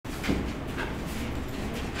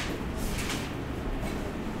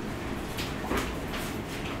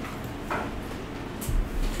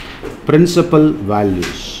principal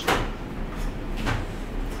values.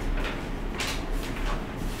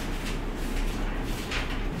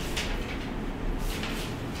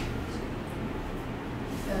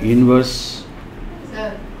 Inverse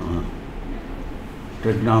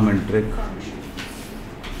trigonometric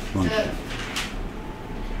function.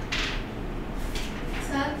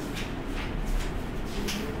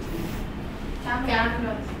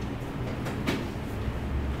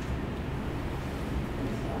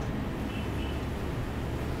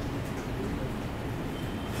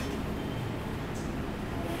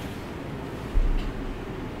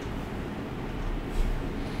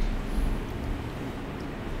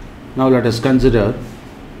 Now let us consider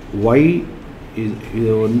y is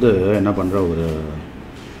இது வந்து என்ன பண்ற ஒரு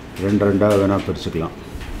ரெண்டா வேணா பிரிச்சுக்கலாம்.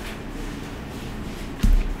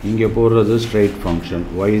 இங்க போறது straight function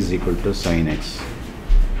y is equal to sin x.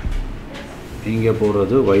 இங்க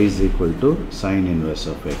போறது y is equal to sin inverse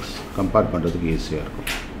of x. Compare பண்றதுக்கு ஈஸியா இருக்கும்.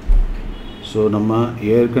 So நம்ம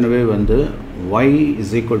ஏற்கனவே வந்து y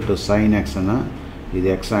is equal to sin x னா இது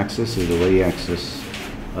x axis இது y axis.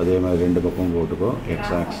 அதே மாதிரி ரெண்டு பக்கம் போட்டுக்கோ x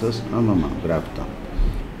axis ஆமாமா graph தான்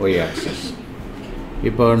y axis.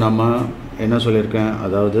 இப்போ நம்ம என்ன சொல்லியிருக்கேன்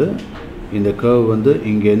அதாவது இந்த curve வந்து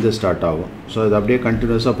இங்க இருந்து ஸ்டார்ட் ஆகும். ஸோ இது அப்படியே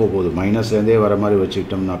கண்டினியூஸாக போகுது மைனஸ்லேருந்தே வர மாதிரி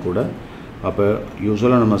வச்சுக்கிட்டோம்னா கூட அப்போ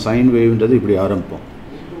யூஸ்வலாக நம்ம சைன் வேவ்ன்றது இப்படி ஆரம்பிப்போம்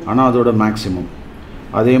ஆனால் அதோட மேக்ஸிமம்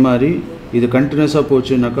அதே மாதிரி இது கண்டினியூஸாக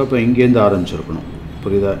போச்சுன்னாக்கா இப்போ இங்கேருந்து ஆரம்பிச்சிருக்கணும்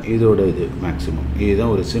புரியுதா இதோட இது மேக்ஸிமம்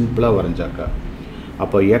இதுதான் ஒரு சிம்பிளாக வரைஞ்சாக்கா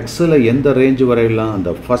அப்போ எக்ஸில் எந்த ரேஞ்சு வரையலாம் அந்த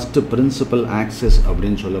ஃபஸ்ட்டு பிரின்சிபல் ஆக்சிஸ்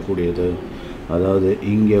அப்படின்னு சொல்லக்கூடியது அதாவது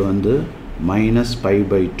இங்கே வந்து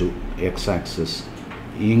 -π/2 எக்ஸ் ஆக்சிஸ்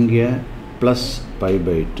இங்கே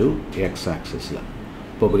 +π/2 எக்ஸ் ஆக்சிஸில்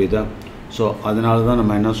இப்போ புரியுதா ஸோ அதனால தான்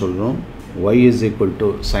நம்ம என்ன சொல்கிறோம் y is equal to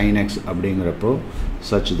sin x அப்படிங்கிறப்போ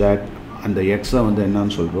such that அந்த எக்ஸை வந்து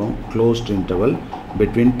என்னன்னு சொல்கிறோம் closed interval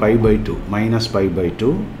between π/2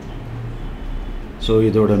 -π/2 ஸோ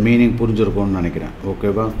இதோட மீனிங் புரிஞ்சிருக்கும்னு நினைக்கிறேன்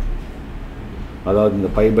ஓகேவா அதாவது இந்த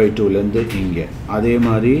π/2லேருந்து இங்கே அதே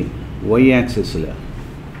மாதிரி y ஆக்சிஸில்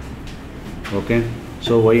ஓகே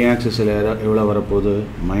ஸோ y ஆக்சிஸில் எவ்வளோ வரப்போகுது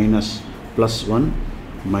 -+1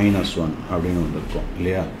 -1 அப்படின்னு வந்திருக்கும்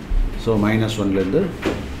இல்லையா ஸோ -1லேருந்து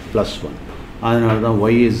 +1 அதனால தான்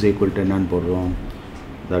y is equal to என்னன்னு போடுறோம்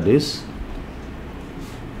that is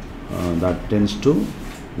that tends to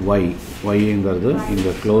yங்கிறது இந்த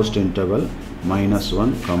closed interval -1,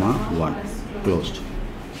 1 closed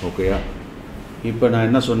ஓகேயா இப்போ நான்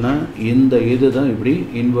என்ன சொன்னேன் இந்த இது தான் இப்படி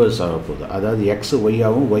இன்வர்ஸ் ஆகப்போகுது அதாவது எக்ஸ்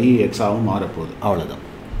ஒய்யாகவும் ஒய் எக்ஸாகவும் மாறப்போகுது அவ்வளோதான்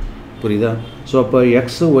புரியுதா ஸோ அப்போ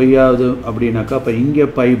எக்ஸ் ஒய்யாவது அப்படின்னாக்கா அப்போ இங்கே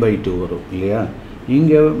π/2 வரும் இல்லையா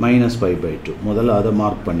இங்கே -π/2 முதல்ல அதை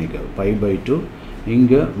மார்க் பண்ணிக்க π/2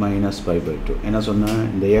 இங்கே -π/2 என்ன சொன்னேன்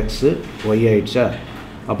இந்த எக்ஸு ஒய் ஆயிடுச்சா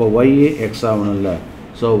அப்போ Y X ஆகணும்ல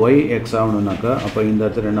so Y X ஆகணுன்னாக்கா அப்போ இந்த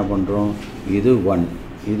இடத்துல என்ன பண்ணுறோம் இது 1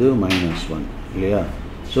 இது -1 இல்லையா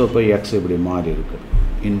ஸோ இப்போ எக்ஸ் இப்படி மாறி இருக்கு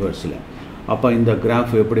இன்வெர்ஸில் அப்போ இந்த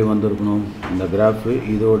கிராஃப் எப்படி வந்திருக்கணும் இந்த கிராஃப்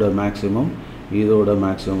இதோட மேக்ஸிமம்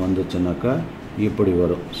வந்துச்சுனாக்கா இப்படி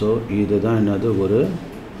வரும் ஸோ இதுதான் என்னது ஒரு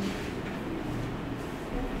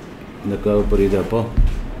இந்த கர்வ் புரியுது அப்போ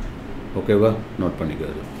ஓகேவா நோட்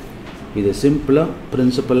பண்ணிக்கிறது இது சிம்பிளாக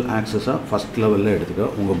பிரின்சிபல் ஆக்சஸாக ஃபஸ்ட் லெவலில் எடுத்துக்க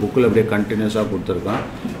உங்கள் புக்கில் அப்படியே கண்டினியூஸாக கொடுத்துருக்கான்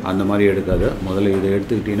அந்த மாதிரி எடுக்காது முதல்ல இதை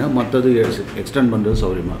எடுத்துக்கிட்டிங்கன்னா மற்றது எக்ஸ்டெண்ட் பண்ணுறது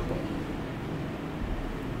சௌகரியமாக இருக்கும்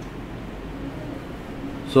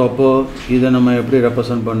ஸோ அப்போது இதை நம்ம எப்படி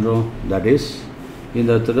ரெப்ரசன்ட் பண்ணுறோம் தட் இஸ் இந்த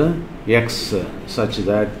இடத்துல எக்ஸ் சச்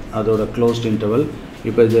தட் அதோட க்ளோஸ்ட் இன்டர்வல்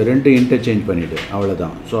இப்போ இது ரெண்டு இன்டர்சேஞ்ச் பண்ணிவிடு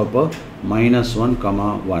அவ்வளோதான் ஸோ அப்போ -1,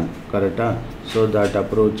 1 கரெக்டாக so that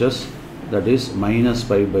approaches that is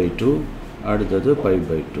 -π/2 அடுத்தது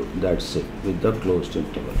π/2 that's it with the closed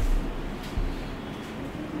interval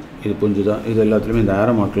இது புரிஞ்சுதா இது எல்லாத்துலேயுமே இந்த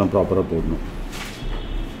ஆரோ மார்க்லாம் ப்ராப்பராக போடணும்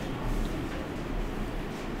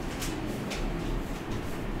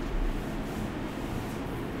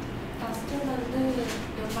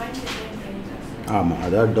ஆமாம்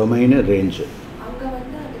அதாவது டொமைனு ரேஞ்சு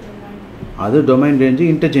அது டொமைன் ரேஞ்சு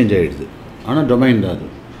இன்டர்சேஞ்ச் ஆகிடுது ஆனால் டொமைன் தான் அது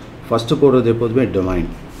ஃபஸ்ட்டு போடுறது எப்போதுமே டொமைன்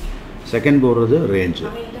செகண்ட் போடுறது ரேஞ்சு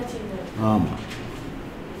ஆமாம்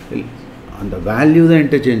அந்த வேல்யூ தான்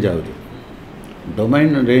இன்டர்சேஞ்ச் ஆகுது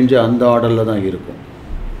டொமைன் ரேஞ்சு அந்த ஆர்டரில் தான் இருக்கும்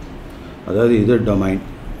அதாவது இது டொமைன்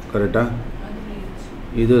கரெக்டாக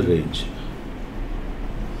இது ரேஞ்ச்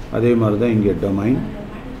அதே மாதிரி தான் இங்கே டொமைன்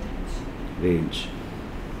ரேஞ்ச்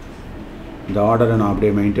இந்த ஆர்டரை நான்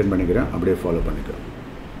அப்படியே மெயின்டைன் பண்ணிக்கிறேன் அப்படியே ஃபாலோ பண்ணிக்கிறேன்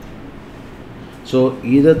ஸோ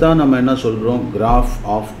இதை தான் நம்ம என்ன சொல்கிறோம் graph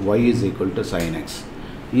of y is equal to sin x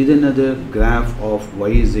இது என்னது graph of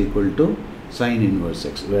y is equal to sin inverse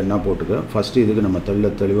x வேணா போட்டுக்க. ஃபர்ஸ்ட் இதுக்கு நம்ம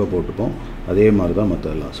தெளிவாக போட்டுப்போம். அதே மாதிரி தான்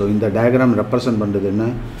மற்றதெல்லாம். ஸோ இந்த டயக்ராம் ரெப்ரசன்ட் பண்ணுறது என்ன?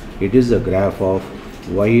 It is a graph of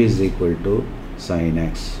y is equal to sin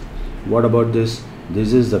x. What about this?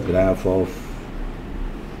 This is the graph of,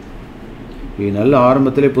 இது நல்ல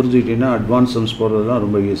ஆரம்பத்திலே புரிஞ்சுக்கிட்டீங்கன்னா அட்வான்ஸ் சம்ஸ் போடுறதுலாம்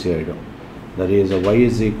ரொம்ப ஈஸியாகிடும். That is y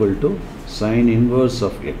is equal to sin inverse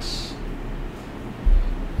of x.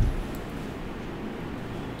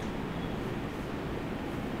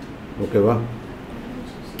 ஓகேவா?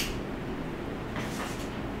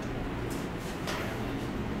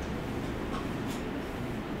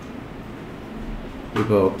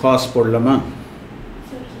 இப்போ cos போடலாமா?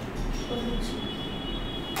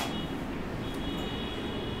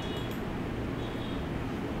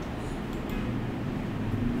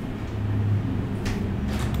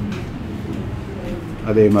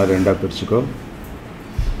 அதே மாதிரி ரெண்டாக பிரிச்சுக்கோ.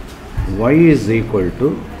 y is equal to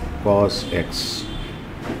cos x.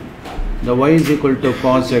 இந்த y is equal to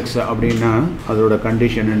cos x அப்படின்னா அதோட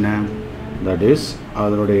கண்டிஷன் என்ன? தட் இஸ்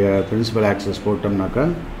அதனுடைய பிரின்சிபல் ஆக்சஸ் போட்டோம்னாக்கா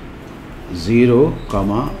 0,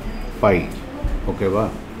 π. ஓகேவா?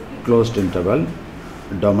 Closed interval,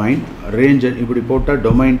 domain, range. இப்படி போட்டால்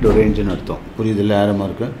டொமைன் டு ரேஞ்சுன்னு அர்த்தம். புரியுதில்ல ஆரமாக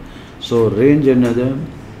இருக்கு? ஸோ ரேஞ்ச் என்னது?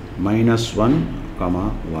 -1,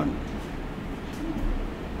 1.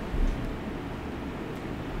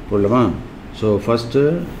 போடலாமா? ஸோ ஃபஸ்ட்டு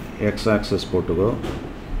எக்ஸ் ஆக்சஸ் போட்டுக்கோ,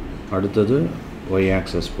 அடுத்தது ஒய்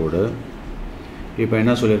ஆக்சஸ் போடு. இப்போ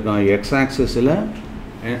என்ன சொல்லியிருக்கான்? எக்ஸ் ஆக்சஸில்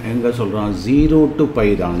எங்கே சொல்கிறான்? 0 to π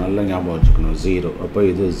தான். நல்லா ஞாபகம் வச்சுக்கணும். 0. அப்போ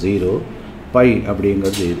இது 0, π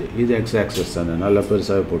அப்படிங்கிறது இது எக்ஸ் ஆக்சஸ் தானே. நல்லா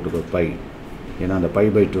பெருசாக போட்டுக்கோ π. ஏன்னா அந்த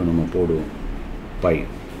π/2 நம்ம போடுவோம் π.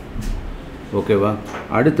 ஓகேவா?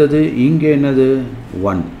 அடுத்தது இங்கே என்னது?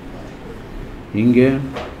 1. இங்கே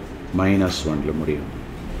 -1ல் முடியும்.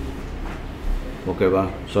 ஓகேவா?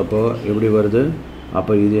 ஸோ அப்போ எப்படி வருது?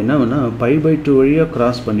 அப்போ இது என்ன வேணால் π/2 வழியாக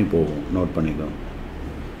க்ராஸ் பண்ணி போகும். நோட் பண்ணிக்கோ.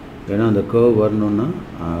 ஏன்னா அந்த கர்வ் வரணுன்னா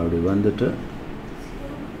அப்படி வந்துட்டு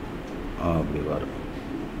அப்படி வரும்.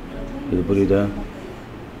 இது புரியுதா?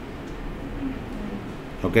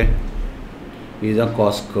 ஓகே, இதுதான்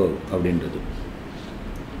காஸ் கர்வ் அப்படின்றது.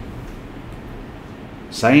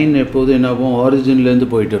 சைன் எப்போது என்ன ஆகும்?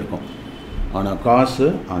 ஆரிஜின்லேருந்து போயிட்டு இருக்கும். ஆனால் காசு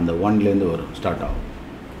அந்த 1லேருந்து வரும், ஸ்டார்ட் ஆகும்.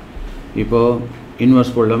 இப்போது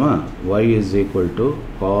இன்வெர்ஸ் போடலாமா? y is equal to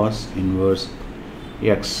cos inverse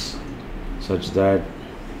x such that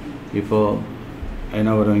இப்போது என்ன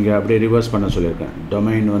வரும்? இங்கே அப்படியே ரிவர்ஸ் பண்ண சொல்லியிருக்கேன்.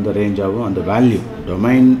 டொமைன் வந்து ரேஞ்ச் ஆகும். அந்த வேல்யூ,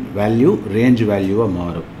 டொமைன் வேல்யூ ரேஞ்ச் வேல்யூவாக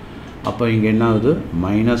மாறும். அப்போ இங்கே என்ன ஆகுது?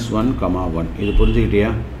 -1, 1. இது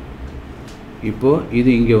புரிஞ்சுக்கிட்டியா? இப்போது இது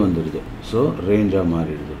இங்கே வந்துடுது. ஸோ ரேஞ்சாக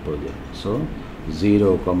மாறிடுது இப்போது. ஸோ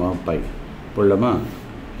 0, π போடலாமா?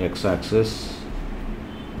 எக்ஸ் ஆக்சஸ்,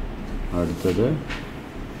 அடுத்தது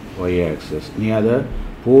ஒய் ஆக்சஸ். நீ அதை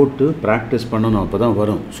போட்டு ப்ராக்டிஸ் பண்ணணும். அப்போ தான்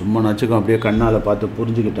வரும். சும்மா நச்சுக்கும் அப்படியே கண்ணால் பார்த்து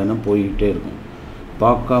புரிஞ்சுக்கிட்டேன்னா போய்கிட்டே இருக்கும்.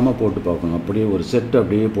 பார்க்காம போட்டு பார்க்கணும். அப்படியே ஒரு செட்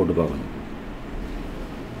அப்படியே போட்டு பார்க்கணும்.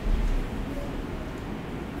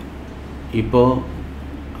 இப்போது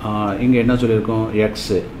இங்கே என்ன சொல்லியிருக்கோம்?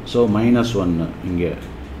 எக்ஸு. ஸோ -1 இங்கே.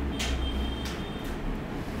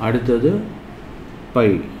 அடுத்தது π.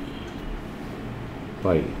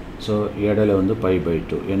 ஸோ இடையில வந்து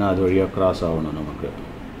π/2. ஏன்னா அது வழியாக க்ராஸ் ஆகணும் நமக்கு.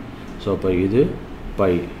 ஸோ அப்போ இது π.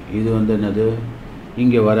 இது வந்து என்னது?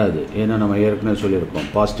 இங்கே வராது. ஏன்னா நம்ம ஏற்கனவே சொல்லியிருக்கோம்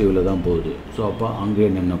பாசிட்டிவில் தான் போகுது. ஸோ அப்போ அங்கேயே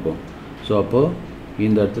நின்றுக்கும். ஸோ அப்போது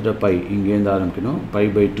இந்த இடத்துல π இங்கேருந்து ஆரம்பிக்கணும்.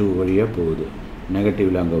 π/2 வழியாக போகுது.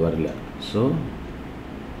 நெகட்டிவில் அங்கே வரல. ஸோ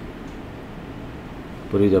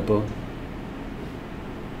புரியுதப்போ?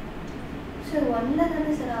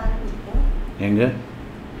 எங்கே?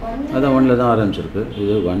 அதான் 1ல் தான் ஆரம்பிச்சிருக்கு.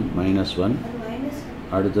 இது 1, -1,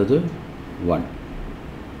 அடுத்தது 1.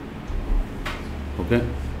 ஓகே,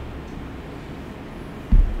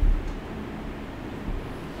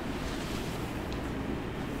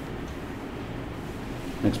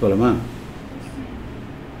 நெக்ஸ்ட் போகலாமா?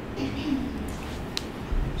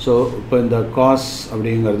 ஸோ இப்போ இந்த காஸ்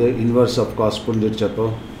அப்படிங்கிறது இன்வர்ஸ் ஆஃப் காஸ் புரிஞ்சிடுச்சப்போ?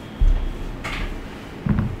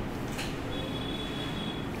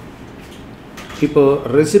 இப்போ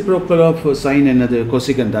ரெசிப்ரோக்கல் ஆஃப் சைன் என்னது?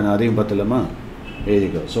 கொசிகன் தானே. அதையும் பார்த்தலாமா?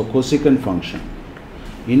 எழுதிக்கோ. So கொசிகன் function,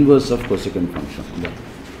 inverse of கொசிகன் function.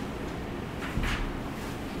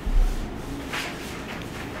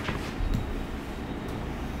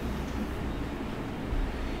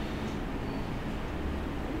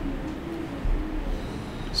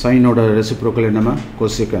 சைனோட reciprocal என்னமா?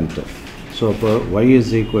 கொசிகண்ட். ஸோ அப்போ y is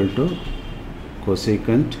equal to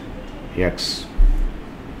cosecant x.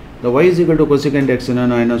 The y is equal to cosecant x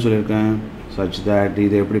நான் என்ன சொல்லியிருக்கேன்? such that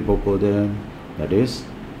இது எப்படி போகுது? that is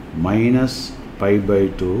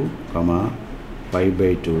 -π/2,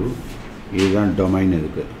 π/2 இதுதான் டொமைன்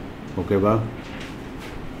இதுக்கு. ஓகேவா?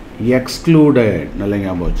 எக்ஸ்க்ளூடட் நல்லா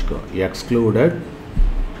ஞாபகம் வச்சுக்கோ. எக்ஸ்க்ளூடட்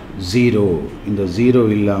 0, இந்த 0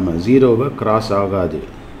 இல்லாமல், 0வை கிராஸ் ஆகாது,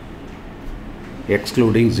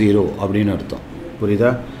 எக்ஸ்க்ளூடிங் 0 அப்படின்னு அர்த்தம்.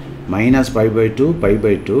 புரியுதா? -π/2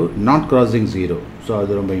 π/2 நாட் கிராசிங் 0. ஸோ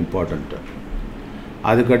அது ரொம்ப இம்பார்ட்டண்ட்டு.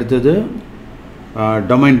 அதுக்கு அடுத்தது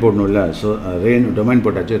டொமைன் போடணும்ல. ஸோ டொமைன்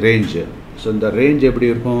போட்டாச்சு. ரேஞ்சு. ஸோ இந்த ரேஞ்ச் எப்படி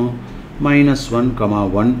இருக்கும்? -1,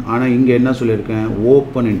 1. ஆனால் இங்கே என்ன சொல்லியிருக்கேன்?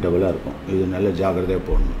 ஓப்பன் இன்டர்வலாக இருக்கும். இது நல்ல ஜாக்கிரதையாக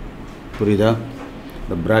போடணும். புரியுதா?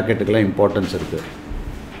 இந்த ப்ராக்கெட்டுக்கெல்லாம் இம்பார்ட்டன்ஸ் இருக்குது.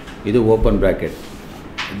 இது ஓப்பன் ப்ராக்கெட்.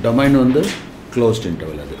 டொமைன் வந்து க்ளோஸ்ட்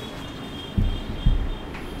இன்டர்வல். அது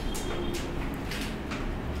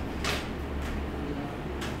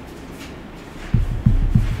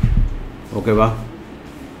ஓகேவா?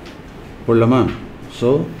 போடலாமா? ஸோ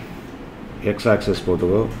எக்ஸ் ஆக்சஸ்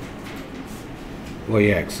போட்டுக்கோ,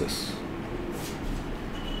 ஒய் ஆக்சஸ்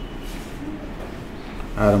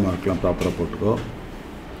ஆரோ மார்க்லாம் ப்ராப்பராக போட்டுக்கோ.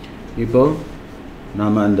 இப்போது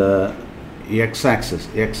நாம் அந்த எக்ஸ்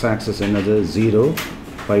ஆக்சஸ் என்னது? 0,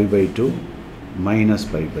 π/2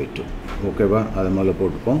 -π/2. ஓகேவா? அதை முதல்ல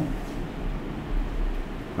போட்டுப்போம்.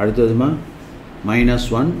 அடுத்ததுமா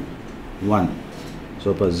 -1, 1. ஸோ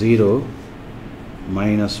இப்போ 0,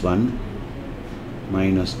 -1,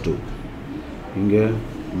 -2. இங்கே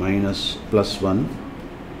 +1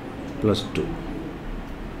 +2.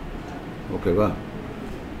 ஓகேவா?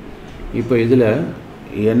 இப்போ இதில்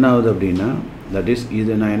என்ன ஆகுது அப்படின்னா, தட் இஸ்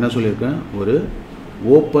இது நான் என்ன சொல்லியிருக்கேன்? ஒரு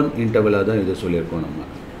ஓப்பன் இன்டர்வலாக தான் இதை சொல்லியிருக்கோம் நம்ம.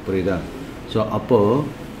 புரியுதா? ஸோ அப்போது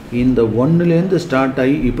இந்த 1லேருந்து ஸ்டார்ட்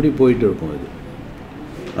ஆகி இப்படி போயிட்டு இருக்கும். இது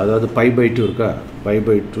அதாவது π/2 இருக்கா?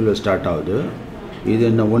 π/2ல் ஸ்டார்ட் ஆகுது. இது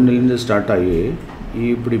என்ன 1லேருந்து ஸ்டார்ட் ஆகி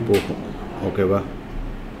இப்படி போகும். ஓகேவா?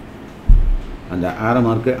 அந்த ஆரோ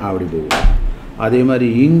மார்க்கு அப்படி போகும். அதே மாதிரி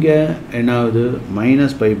இங்கே என்ன ஆகுது?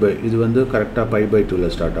 -π/, இது வந்து கரெக்டாக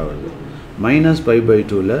π/2ல் ஸ்டார்ட் ஆகுது.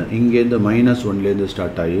 -π/2ல் இங்கேருந்து -1லேருந்து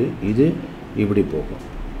ஸ்டார்ட் ஆகி இது இப்படி போகும்.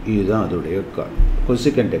 இதுதான் அதோடைய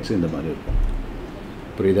கொசிகண்ட் எக்ஸ் இந்த மாதிரி இருக்கும்.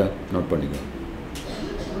 புரியுதா? நோட் பண்ணிக்கோ.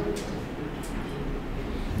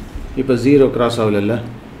 இப்போ 0 கிராஸ் ஆகலைல்ல?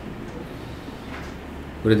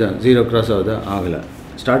 புரியுதா? 0 கிராஸ் ஆகுதா? ஆகலை.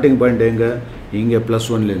 ஸ்டார்டிங் பாயிண்ட் எங்கே? இங்கே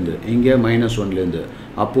 +1லேருந்து, இங்கே -1லேருந்து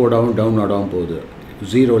அப்போ டவுன் டவுன் போகுது.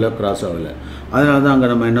 0ல் கிராஸ் ஆகலை. அதனால தான் அங்கே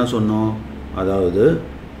நம்ம என்ன சொன்னோம்? அதாவது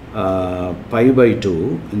π/2,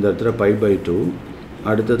 இந்த இடத்துல π/2,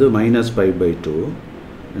 அடுத்தது -π/2.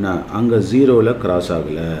 என்ன? அங்கே 0ல் கிராஸ்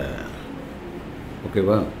ஆகலை.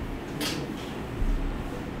 ஓகேவா?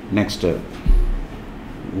 Next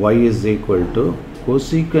y =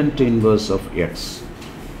 cosecant inverse of x.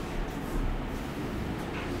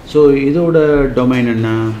 So இதோட டொமைன் என்ன?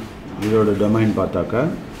 இதோட டொமைன் பார்த்தாக்கா,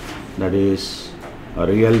 that is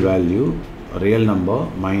real value, real number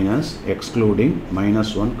minus excluding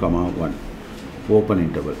 -1, 1 open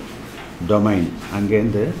interval. Domain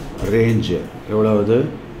அங்கேருந்து ரேஞ்சு எவ்வளவு?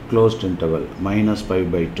 க்ளோஸ்ட் இன்டர்வல்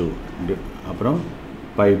 -π/2 அப்புறம்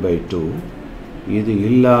π/2. இது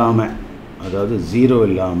இல்லாமல், அதாவது 0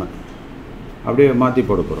 இல்லாமல் அப்படியே மாற்றி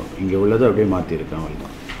போட போகிறோம். இங்கே உள்ளது அப்படியே மாற்றிருக்கேன்.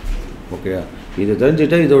 அவ்வளோதான். ஓகே? இது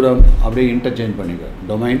தெரிஞ்சுட்டா இதோட அப்படியே இன்டர்சேஞ்ச் பண்ணிக்க,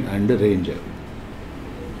 டொமைன் அண்டு ரேஞ்சு.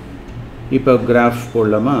 இப்போ கிராஃப்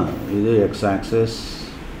போடலாமா? இது X access,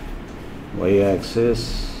 Y access.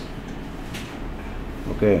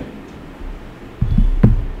 Okay?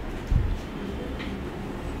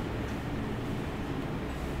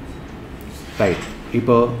 Right.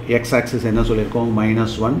 இப்போ எக்ஸ் ஆக்சஸ் என்ன சொல்லியிருக்கோம்?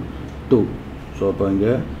 -1, 2. ஸோ அப்போ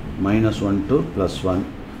இங்கே -1 to +1.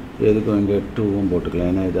 எதுக்கும் இங்கே 2வும் போட்டுக்கலாம்,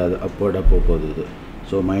 ஏன்னா இது அது அப்போர்டாக போகுது இது.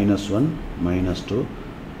 ஸோ -1 -2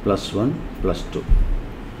 +1 +2.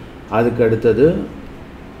 அதுக்கு அடுத்தது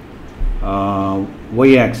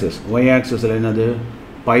ஒய் ஆக்சஸ். ஒய் ஆக்சஸில் என்னது?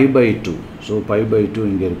 π/2. ஸோ π/2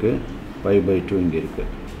 இங்கே இருக்குது, π/2 இங்கே இருக்குது,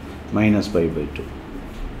 -π/2.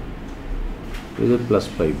 இது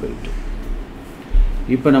 +π/2.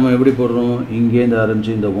 இப்போ நம்ம எப்படி போடுறோம்? இங்கேருந்து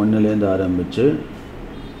ஆரம்பித்து, இந்த 1லேருந்து ஆரம்பித்து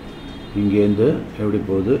இங்கேருந்து எப்படி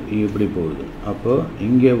போகுது? இப்படி போகுது. அப்போ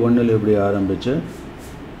இங்கே 1ல் எப்படி ஆரம்பித்து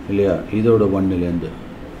இல்லையா? இதோட 1லேருந்து.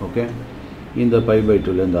 ஓகே? இந்த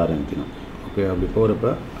π/2லேருந்து ஆரம்பிக்கணும். ஓகே? அப்படி போகிறப்ப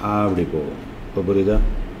அப்படி போகும். இப்போ புரியுதா?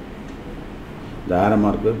 இந்த ஆரோ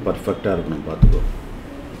மார்க்கு பர்ஃபெக்டாக இருக்கணும், பார்த்துக்கோ.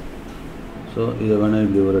 ஸோ இதை வேணால்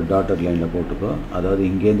இப்படி ஒரு டாட்டட் லைனில் போட்டுக்கோ. அதாவது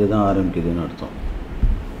இங்கேருந்து தான் ஆரம்பிக்குதுன்னு அர்த்தம்.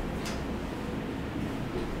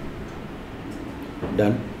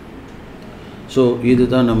 டன். ஸோ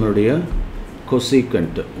இதுதான் நம்மளுடைய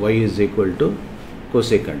cosecant. y =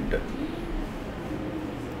 cosecant.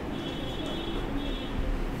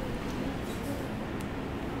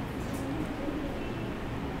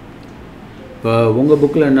 இப்போ உங்கள்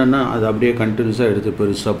புக்கில் என்னென்னா அது அப்படியே கண்டினியூஸாக எடுத்து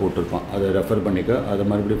பெருசாக போட்டிருப்பான், அதை ரெஃபர் பண்ணிக்க, அதை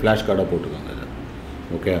மறுபடியும் ஃப்ளாஷ் கார்டாக போட்டுக்கோங்க அதை.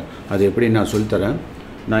 ஓகே, அது எப்படி நான் சொல்லித்தரேன்.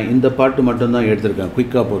 நான் இந்த பாட்டு மட்டும்தான் எடுத்திருக்கேன்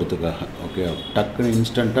குயிக்காக போகிறதுக்காக. ஓகே, டக்குன்னு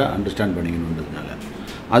இன்ஸ்டண்ட்டாக அண்டர்ஸ்டாண்ட் பண்ணிக்கணுன்றதுனால.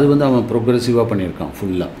 அது வந்து அவன் ப்ரோக்ரெசிவாக பண்ணியிருக்கான்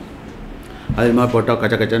ஃபுல்லாக. அது மாதிரி போட்டால்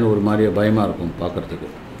கச்ச கச்சன்னு ஒரு மாதிரியே பயமாக இருக்கும் பார்க்குறதுக்கு.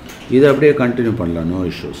 இதை அப்படியே கண்டினியூ பண்ணலாம், நோ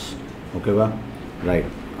இஷ்யூஸ். ஓகேவா,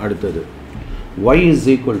 ரைட். அடுத்தது y is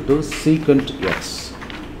equal to secant x.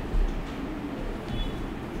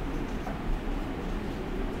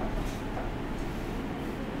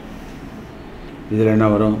 இதில் என்ன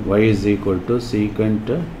வரும், y is equal to secant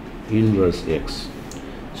inverse x.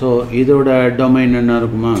 So இதோட டொமைன் என்ன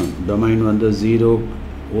இருக்குமா, டொமைன் வந்து 0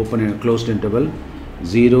 open closed interval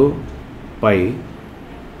 0 pi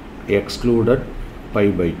excluded pi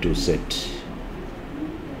by 2 set.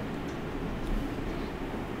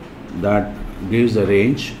 That gives a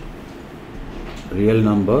range, real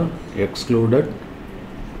number excluded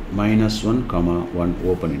 -1, 1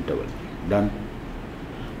 open interval. Done.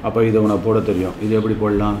 அப்போ இதை உனக்கு போட தெரியும். இது எப்படி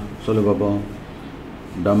போடலாம் சொல்லு பார்ப்போம்.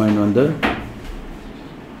 டொமைன் வந்து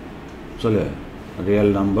சொல்லு,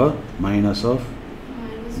 ரியல் நம்பர் -1,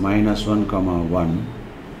 1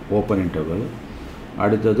 ஓப்பன் இன்டர்வல்.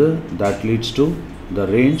 அடுத்தது that leads to the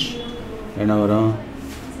range என்ன வரும்,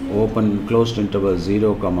 open closed interval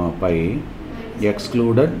 0, pi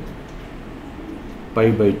excluded pi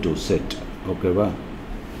by 2 set. ஓகேவா,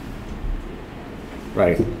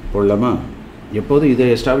 ரைட். போடலாமா. எப்போது இதை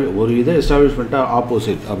ஒரு இதை எஸ்டாப்ளிஷ் பண்ணிட்டா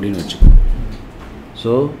ஆப்போசிட் அப்படின்னு வச்சுக்கோ.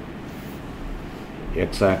 So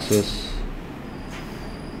X axis,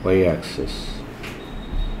 Y axis.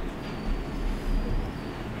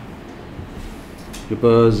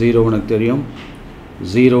 இப்போ 0 உனக்கு தெரியும்,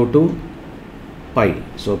 0 to pi.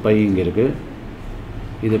 ஸோ pi இங்கே இருக்குது,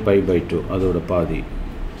 இது pi by 2 அதோட பாதி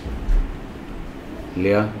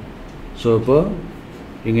இல்லையா. ஸோ இப்போ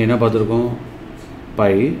இங்கே என்ன பார்த்துருக்கோம்,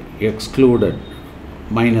 pi excluded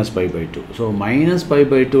 -pi by 2. So -pi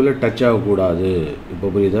by 2ல் டச் ஆகக்கூடாது. இப்போ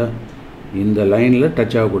புரியுதா, இந்த லைனில்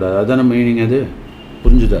டச் ஆகக்கூடாது, அதுதான மீனிங். அது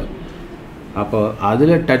புரிஞ்சுதா. அப்போ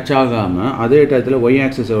அதில் டச் ஆகாமல் அதே டயத்தில் ஒய்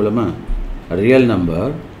ஆக்சிஸ் எவ்வளோமா, ரியல் நம்பர்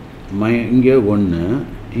இங்கே 1,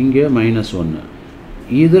 இங்கே -1,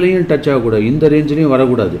 இதுலேயும் டச் ஆகக்கூடாது, இந்த ரேஞ்சிலையும்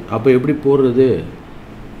வரக்கூடாது. அப்போ எப்படி போடுறது,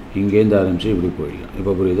 இங்கேருந்து ஆரம்பித்து இப்படி போயிடலாம்.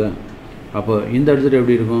 இப்போ புரியுதா. அப்போ இந்த இடத்துல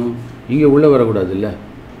எப்படி இருக்கும், இங்கே உள்ளே வரக்கூடாது இல்லை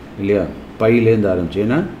இல்லையா, பையிலேருந்து ஆரம்பிச்சு.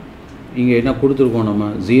 ஏன்னா இங்கே என்ன கொடுத்துருக்கோம், நம்ம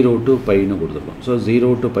 0 to piன்னு கொடுத்துருக்கோம். ஸோ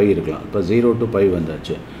 0 to pi இருக்கலாம். இப்போ 0 to pi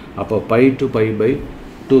வந்தாச்சு. அப்போ pi to pi by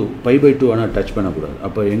 2, pi by 2 ஆனால் டச் பண்ணக்கூடாது.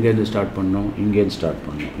 அப்போ எங்கேருந்து ஸ்டார்ட் பண்ணணும், இங்கேருந்து ஸ்டார்ட்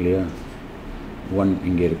பண்ணணும் இல்லையா. 1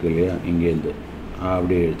 இங்கே இருக்குது இல்லையா, இங்கேருந்து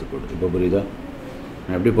அப்படியே எடுத்துக்கொடு. இப்போ புரியுதா,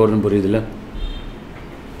 நான் எப்படி போடுறேன்னு புரியுதுல்ல.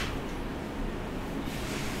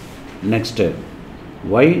 Next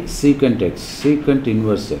y secant x, secant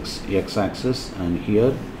inverse x, x axis and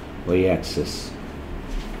here y axis.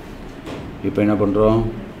 இப்போ என்ன பண்ணுறோம்,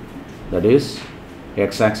 that is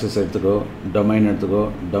x axis எடுத்துக்கோ, டொமைன் எடுத்துக்கோ.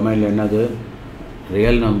 டொமைனில் என்னது,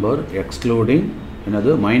 ரியல் நம்பர் எக்ஸ்க்ளூடிங்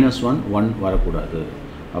என்னது -1, 1 வரக்கூடாது.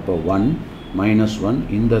 அப்போ 1 -1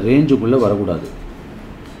 இந்த ரேஞ்சுக்குள்ளே வரக்கூடாது,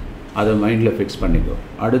 அதை மைண்டில் ஃபிக்ஸ் பண்ணிக்கோ.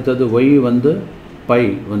 அடுத்தது y வந்து பை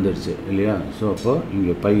வந்துடுச்சு இல்லையா. ஸோ அப்போ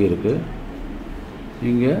இங்கே பை இருக்குது,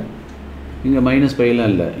 இங்கே மைனஸ் பைலாம்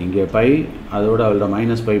இல்லை, இங்கே பை அதோட அவளோட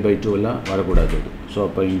 -pi by 2 எல்லாம் வரக்கூடாது. ஸோ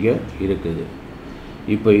அப்போ இங்கே இருக்குது.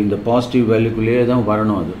 இப்போ இந்த பாசிட்டிவ் வேல்யூக்குள்ளேயே தான்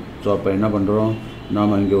வரணும் அது. ஸோ அப்போ என்ன பண்ணுறோம்,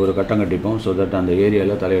 நாம் இங்கே ஒரு கட்டம் கட்டிப்போம். ஸோ தட் அந்த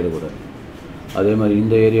ஏரியாவில் தலையிடக்கூடாது. அதே மாதிரி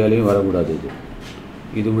இந்த ஏரியாலையும் வரக்கூடாது,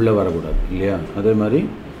 இது உள்ளே வரக்கூடாது இல்லையா. அதே மாதிரி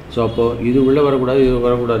ஸோ அப்போது இது உள்ளே வரக்கூடாது, இது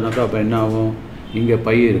வரக்கூடாதுனாக்கா அப்போ என்ன ஆகும், இங்கே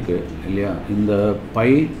பை இருக்குது இல்லையா. இந்த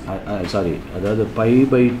பை அதாவது pi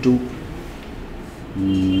by 2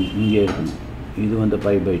 இங்கே இருக்கணும். இது வந்து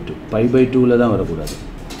pi by 2, pi by 2ல் தான் வரக்கூடாது.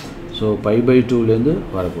 ஸோ pi by 2லேருந்து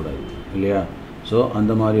வரக்கூடாது இல்லையா. ஸோ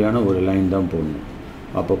அந்த மாதிரியான ஒரு லைன் தான் போடணும்.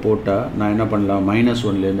 அப்போ போட்டால் நான் என்ன பண்ணலாம்,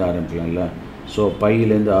 -1லேருந்து ஆரம்பிக்கலாம்ல. ஸோ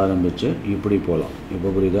பையிலேருந்து ஆரம்பித்து இப்படி போகலாம். இப்போ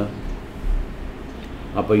புரியுதா.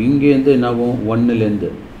 அப்போ இங்கேருந்து என்ன ஆகும், 1லேருந்து,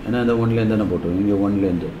 ஏன்னா இந்த 1லேருந்து என்ன போட்டோம், இங்கே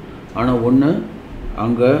 1லேருந்து. ஆனால் 1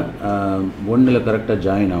 அங்கே 1ல் கரெக்டாக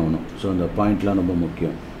ஜாயின் ஆகணும். ஸோ அந்த பாயிண்ட்லாம் ரொம்ப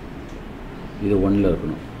முக்கியம். இது 1ல்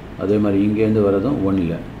இருக்கணும். அதே மாதிரி இங்கேருந்து வரதும்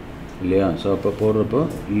 1ல் இல்லையா. ஸோ அப்போ போடுறப்போ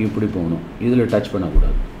இப்படி போகணும், இதில் டச்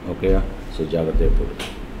பண்ணக்கூடாது. ஓகேயா. ஸோ ஜாகிரதையாக போடுது.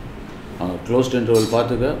 க்ளோஸ்ட் இன்டர்வல்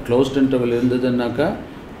பார்த்துக்க. க்ளோஸ்ட் இன்டர்வல் இருந்ததுன்னாக்கா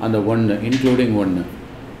அந்த 1 இன்க்ளூடிங் 1,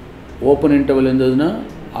 ஓப்பன் இன்டர்வல் இருந்ததுன்னா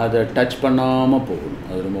அதை டச் பண்ணாமல் போகணும்.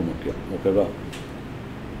 அது ரொம்ப முக்கியம். ஓகேவா.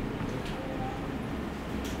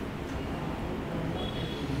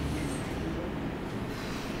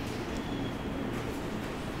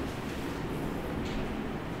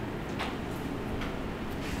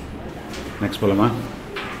 நெக்ஸ்ட் போலாமா?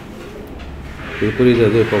 இது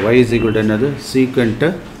புரியுது. இப்போ y is equal to என்னது? secant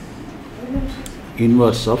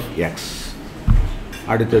inverse of x.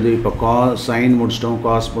 அடுத்தது இப்போ sin முடிச்சிட்டோம்,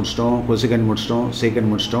 cos முடிச்சிட்டோம், cosecant முடிச்சிட்டோம், secant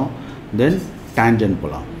முடிச்சிட்டோம். தென் tangent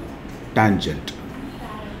போகலாம். tangent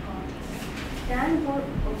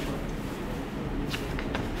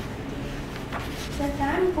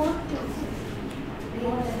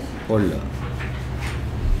போடல.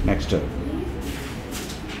 Next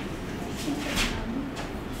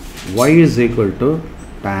y is equal to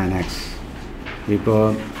tan x. இப்போ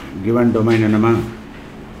given domain என்னமா?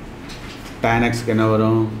 tan x க்கு என்ன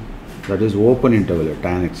வரும்? that is open interval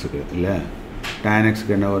tan x க்கு இல்ல. tan x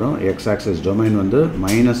க்கு என்ன வரும்? x axis domain வந்து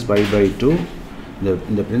 -π/2.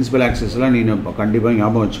 இந்த பிரின்சிபல் ஆக்சிஸ்லாம் நீ கண்டிப்பாக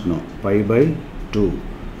ஞாபகம் வச்சுக்கணும். π/2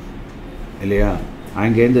 இல்லையா?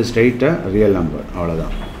 அங்கேருந்து ஸ்ட்ரெயிட்டாக ரியல் நம்பர்,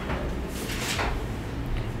 அவ்வளோதான்.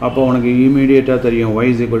 அப்போ உனக்கு இமீடியட்டாக தெரியும் y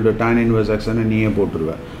is equal to tan inverse x ன்னு நீயே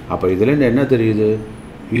போட்டுருவேன். அப்போ இதுலேருந்து என்ன தெரியுது?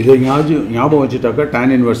 இதை ஞாபகம் வச்சுட்டாக்கா tan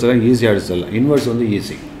inverse எல்லாம் ஈஸியாக அடிச்சிடலாம். இன்வர்ஸ் வந்து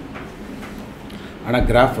ஈஸி, ஆனால்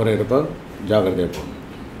கிராஃப் வரைகிறப்போ ஜாகிரதையாக போகணும்.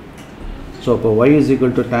 ஸோ இப்போ y is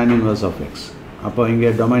equal to tan inverse of x. அப்போ இங்கே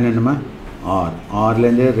டொமைன் என்னமா? r.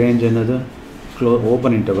 ஆர்லேருந்து ரேஞ்ச் என்னது?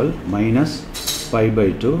 Open interval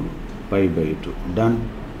 -π/2 π/2. டன்.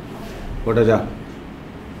 போட்டாச்சா?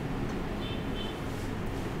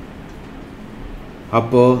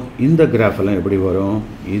 அப்போது இந்த கிராஃபெல்லாம் எப்படி வரும்?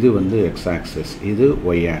 இது வந்து எக்ஸ் ஆக்சிஸ், இது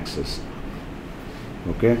ஒய் ஆக்சிஸ்.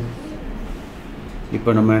 ஓகே, இப்போ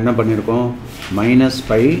நம்ம என்ன பண்ணியிருக்கோம்?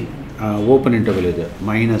 -π ஓப்பன் இன்டர்வல், இது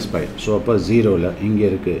 -π. ஸோ அப்போ 0ல் இங்கே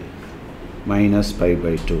இருக்குது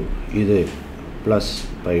 -π/2, இது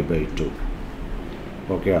 +π/2.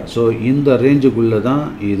 ஓகே, ஸோ இந்த ரேஞ்சுக்குள்ளே தான்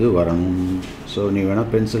இது வரணும். ஸோ நீ வேணால்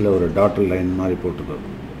பென்சிலில் ஒரு டாட்டர் லைன் மாதிரி போட்டுக்கோ.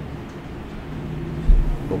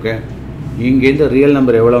 ஓகே, இங்கேருந்து ரியல்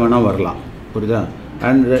நம்பர் எவ்வளோ வேணால் வரலாம், புரியுதா?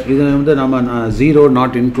 அண்ட் இதில் வந்து நம்ம 0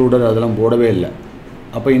 நாட் இன்க்ளூடட் அதெல்லாம் போடவே இல்லை.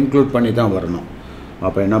 அப்போ இன்க்ளூட் பண்ணி தான் வரணும்.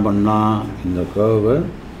 அப்போ என்ன பண்ணால், இந்த கர்வு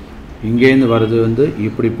இங்கேருந்து வர்றது வந்து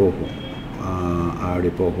இப்படி போகும்,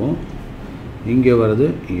 அப்படி போகும், இங்கே வர்றது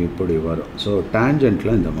இப்படி வரும். ஸோ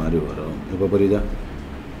டேஞ்சென்ட்டில் இந்த மாதிரி வரும். இப்போ புரியுதா?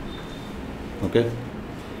 ஓகே,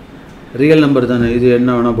 ரியல் நம்பர் தானே, இது என்ன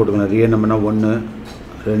வேணால் போட்டுக்கலாம். ரியல் நம்பர்னால் 1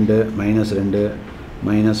 2 -2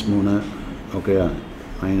 -3, ஓகேயா?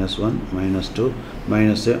 -1 -2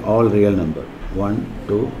 -3, all real number 1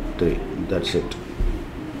 2 3, that's it.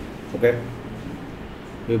 Okay,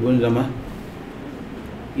 இப்போ புரிஞ்சுதாம்மா?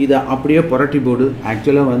 இதை அப்படியே புரட்டி போடு.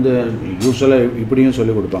 ஆக்சுவலாக வந்து யூஸ்வலாக இப்படியும்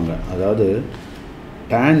சொல்லிக் கொடுப்பாங்க. அதாவது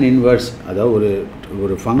tan இன்வர்ஸ், அதாவது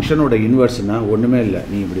ஒரு ஃபங்க்ஷனோட இன்வர்ஸ்னால் ஒன்றுமே இல்லை,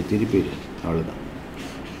 நீ இப்படி திருப்பிடு, அவ்வளோதான்.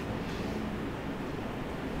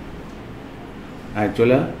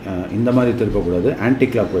 ஆக்சுவலாக இந்த மாதிரி திருப்பக்கூடாது, ஆன்டி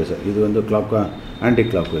கிளாக் வைஸ். இது வந்து ஆன்டி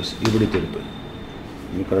கிளாக் வைஸ், இப்படி திருப்பு.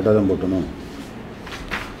 நீ கரெக்டாக தான் போட்டணும்.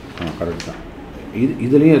 கரெக்ட் தான்.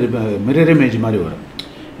 இதுலேயும் மிரர் இமேஜ் மாதிரி வரும்.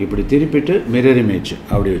 இப்படி திருப்பிட்டு மிரர் இமேஜ்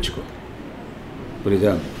அப்படி வச்சுக்கோ,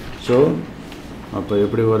 புரியுதா? ஸோ அப்போ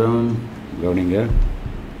எப்படி வரும் கவனிங்க.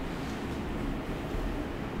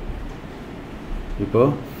 இப்போ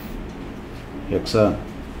எக்ஸா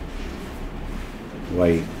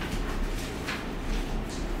ஒய்,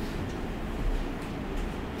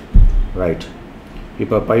 ரைட்.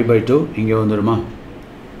 இப்போ π/2 இங்கே வந்துடுமா?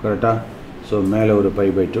 கரெக்டாக. ஸோ மேலே ஒரு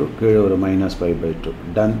π/2, கீழே ஒரு -π/2.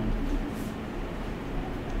 டன்.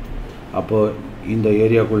 அப்போது இந்த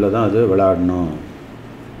ஏரியாக்குள்ளே தான் அது விளையாடணும்,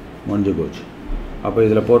 முடிஞ்சு போச்சு. அப்போ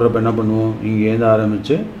இதில் போடுறப்ப என்ன பண்ணுவோம்? இங்கேருந்து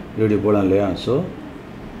ஆரம்பித்து இப்படி போகலாம் இல்லையா? ஸோ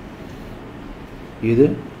இது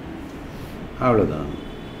அவ்வளோதான்.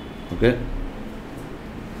 ஓகே,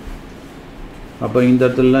 அப்போ இந்த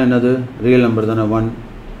இடத்துலலாம் என்னது? ரியல் நம்பர் தானே. 1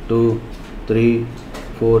 2 3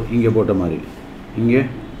 4 இங்கே போட்ட மாதிரி. இங்கே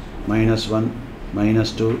 -1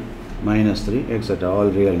 -2 -3 எக்ஸெட்ரா,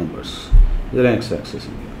 ஆல் ரியல் நம்பர்ஸ். இதெல்லாம் எக்ஸ் ஆக்சிஸ்.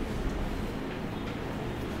 இங்கே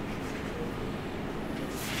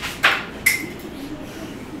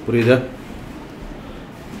புரியுதா?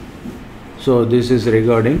 So this is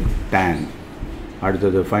regarding tan.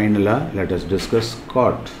 அடுத்தது ஃபைனலாக லெட் அஸ் டிஸ்கஸ்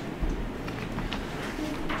cot.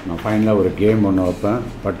 நான் ஃபைனலாக ஒரு கேம் ஒன்று வைப்பேன்,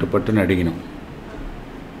 பட்டுன்னு அடிக்கணும்.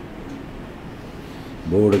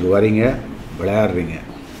 போர்டுக்கு வரீங்க, விளையாடுறீங்க,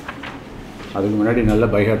 அதுக்கு முன்னாடி நல்லா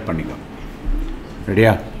பைஹார்ட் பண்ணிக்கோ.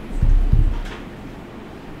 ரெடியா?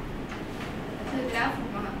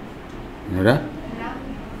 என்னடா?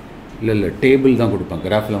 இல்லை டேபிள் தான் கொடுப்பான்,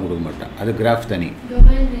 கிராஃப்லாம் கொடுக்க மாட்டான். அது கிராஃப் தனி.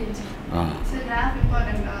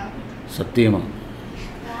 சத்தியமாக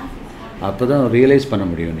அப்போ தான் ரியலைஸ் பண்ண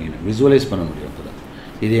முடியும், விசுவலைஸ் பண்ண முடியும். அப்போ தான்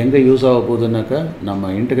இது எங்கே யூஸ் ஆக போகுதுன்னாக்கா நம்ம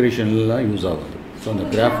இன்டகிரேஷன்லாம் யூஸ் ஆகுது. ஸோ அந்த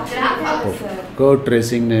கிராஃப் கர்வ்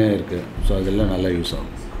ட்ரேசிங்னு இருக்குது. ஸோ அதெல்லாம் நல்லா யூஸ்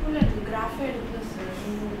ஆகும்.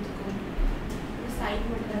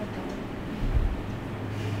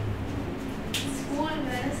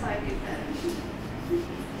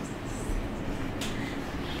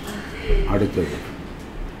 அடுத்தது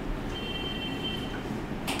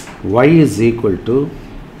y is equal to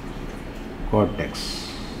cot x.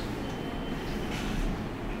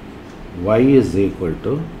 Y is equal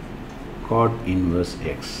to cot inverse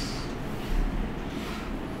x.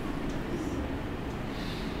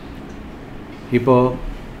 இப்போ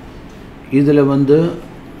இதில் வந்து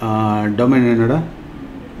டொமைன் என்னடா,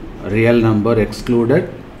 ரியல் நம்பர் எக்ஸ்க்ளூடட்.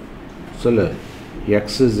 சொல்லு,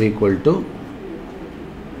 x is equal to,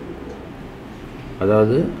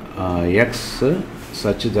 அதாவது x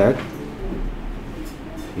such that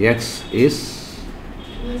x is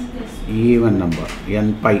even number n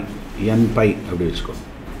pi அப்படி வச்சுக்கோ,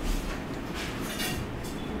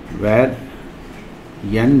 where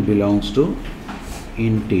n belongs to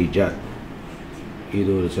integer. இது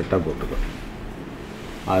ஒரு செட்டாக போட்டுக்கோ.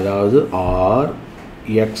 அதாவது or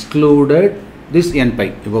excluded this n pi.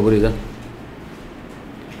 இப்போ புரியுதா?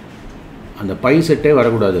 அந்த பை செட்டே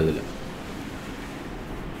வரக்கூடாது அதில்.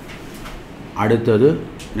 அடுத்தது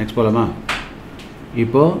நெக்ஸ்ட் போகலாமா?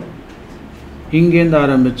 இப்போது இங்கேருந்து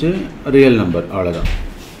ஆரம்பித்து ரியல் நம்பர், அவ்வளோதான்.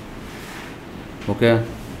 ஓகே,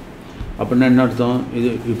 அப்படின்னா என்ன அர்த்தம்? இது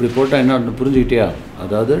இப்படி போட்டால் என்ன அர்த்தம் புரிஞ்சுக்கிட்டியா?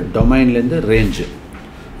 அதாவது டொமைன்லேருந்து range,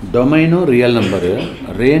 டொமைனும் real number,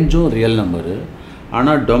 ரேஞ்சும் real number.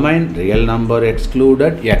 ஆனால் domain real number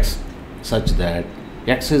excluded X such that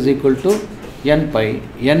X is equal to N by.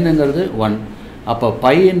 என்னங்கிறது 1. அப்போ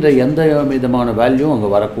பைன்ற எந்த விதமான வேல்யூவும் அங்கே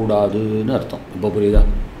வரக்கூடாதுன்னு அர்த்தம். இப்போ புரியுதா?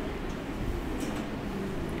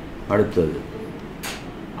 அடுத்தது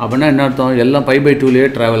அப்படின்னா என்ன அர்த்தம்? எல்லாம் π/2லேயே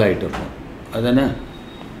ட்ராவல் ஆகிட்டு இருக்கும், அதுதானே?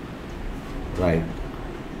 ரைட்.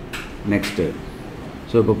 நெக்ஸ்ட்டு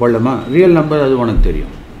ஸோ இப்போ போடலாமா? ரியல் நம்பர் அது உனக்கு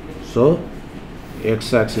தெரியும். ஸோ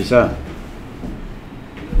எக்ஸ் ஆக்சிஸா,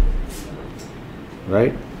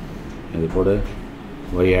 ரைட், இது போடு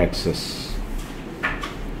ஒய் ஆக்சிஸ்.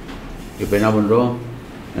 இப்போ என்ன பண்ணுறோம்?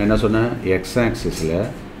 நான் என்ன சொன்னேன்? எக்ஸ் ஆக்சிஸில்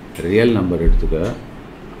ரியல் நம்பர் எடுத்துக்க,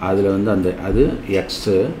 அதில் வந்து அந்த அது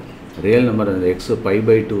எக்ஸு ரியல் நம்பர், அந்த எக்ஸு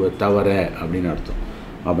π/2 தவிர அப்படின்னு அர்த்தம்.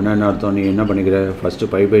 அப்படின்னா என்ன அர்த்தம்? நீ என்ன பண்ணிக்கிற? ஃபஸ்ட்டு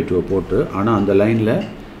π/2 போட்டு, ஆனால் அந்த லைனில்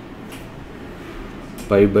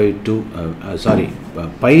π/2 சாரி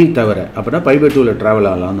பை தவிர, அப்படின்னா π/2வில் ட்ராவல்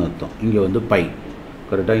ஆகலான்னு அர்த்தம். இங்கே வந்து பை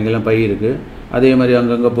கரெக்டாக, இங்கெல்லாம் பை இருக்குது, அதே மாதிரி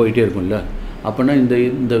அங்கங்கே போயிட்டே இருக்கும்ல. அப்படின்னா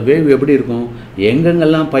இந்த வேவ் எப்படி இருக்கும்?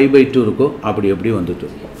 எங்கெங்கெல்லாம் π/2 இருக்கோ அப்படி எப்படி வந்துட்டு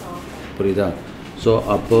இருக்கும். புரியுதா? ஸோ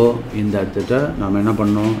அப்போது இந்த இடத்துல நாம் என்ன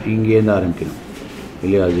பண்ணோம்? இங்கேருந்து ஆரம்பிக்கணும்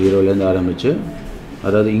இல்லையா? 0லேருந்து ஆரம்பித்து,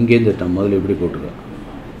 அதாவது இங்கேருந்து முதல்ல இப்படி போட்டுருக்கோம்,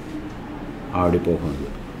 அப்படி போகும். அது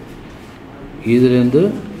இதுலேருந்து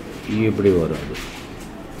இப்படி வரும் அது.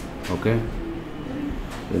 ஓகே,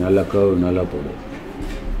 இது நல்லா கர்வ் நல்லா போடும்,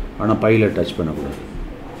 ஆனால் பையில் டச் பண்ணக்கூடாது.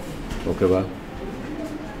 ஓகேவா?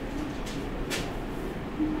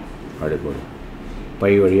 அப்படி போடும்,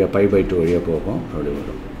 பை வழியாக π/2 வழியாக போகும், அப்படி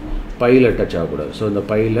வரும். பையில் டச் ஆகக்கூடாது. ஸோ இந்த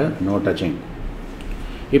பையில் நோ டச்சிங்.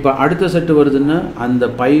 இப்போ அடுத்த செட்டு வருதுன்னா அந்த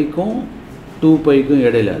பைக்கும் 2πக்கும்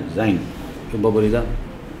இடையில சைன். இப்போ புரியுதா?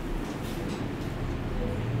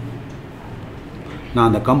 நான்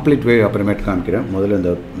அந்த கம்ப்ளீட் வேவ் அப்புறமேட்டு காமிக்கிறேன். முதல்ல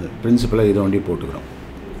இந்த பிரின்சிபலை இதை ஒண்டி போட்டுக்கிறோம்.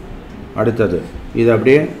 அடுத்தது இது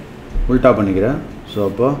அப்படியே உல்ட்டா பண்ணிக்கிறேன். ஸோ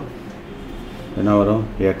அப்போ என்ன வரும்?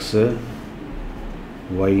 எக்ஸு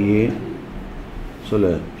ஒய்ஏ சொல்லு.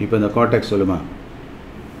 இப்போ இந்த காட்டெக்ஸ் சொல்லுமா?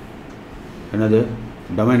 என்னது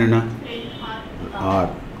டொமைன்? என்ன ஆர்.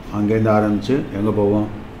 அங்கேருந்து ஆரம்பித்து எங்கே போவோம்?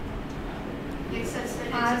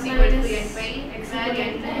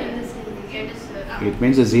 இட்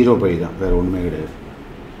மீன்ஸ் 0π தான், வேறு ஒன்றுமே கிடையாது.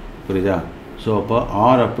 புரியுதா? ஸோ அப்போ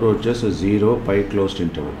R approaches 0π closed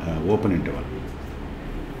interval, open interval.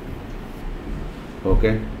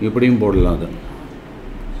 Okay, இப்படியும் போடலாம். அது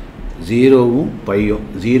 0வும் பையும்,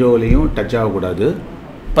 0லேயும் டச் ஆகக்கூடாது,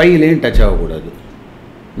 பையிலையும் டச் ஆகக்கூடாது,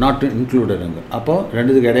 நாட் இன்க்ளூடட் அங்கே. அப்போது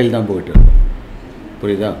ரெண்டுத்துக்கு இடையில தான் போயிட்டு இருக்கும்.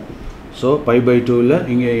 புரியுதா? ஸோ π/2வில்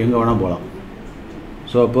இங்கே எங்கே வேணால் போகலாம்.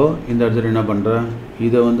 ஸோ அப்போது இந்த இடத்துல என்ன பண்ணுறேன்?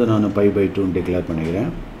 இதை வந்து நான் π/2ன்னு டிக்ளேர் பண்ணிக்கிறேன்.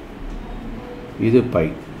 இது பை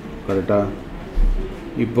கரெக்டாக.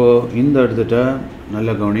 இப்போது இந்த இடத்துட்ட நல்ல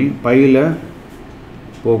கவனி, பையில்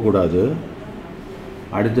போகக்கூடாது,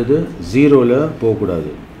 அடுத்தது 0வில்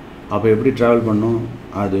போகக்கூடாது. அப்போ எப்படி ட்ராவல் பண்ணும்?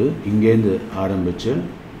 அது இங்கேருந்து ஆரம்பித்து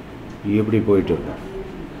எப்படி போயிட்டு இருக்கும்.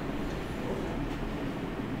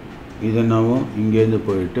 இதென்னாவும் இங்கேருந்து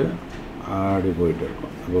போயிட்டு அப்படி போயிட்டு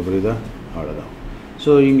இருக்கும். அப்போ புரியுதா? அவ்வளோதான்.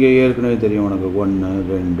 ஸோ இங்கே ஏற்கனவே தெரியும் உனக்கு 1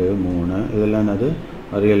 2 3 இதெல்லாம் அது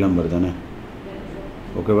ரியல் நம்பர் தானே.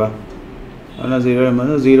 ஓகேவா? ஆனால் 0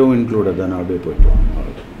 வந்து 0 இன்க்ளூடட் தானே, அப்படியே போய்ட்டோம்.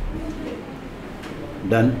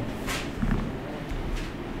 டன்.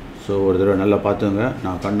 ஸோ ஒரு தடவை நல்லா பார்த்துங்க.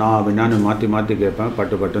 நான் கண்ணா பின்னான்னு மாற்றி மாற்றி கேட்பேன்,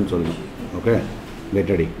 பட்டுன்னு சொல்லணும். Okay,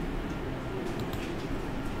 get ready.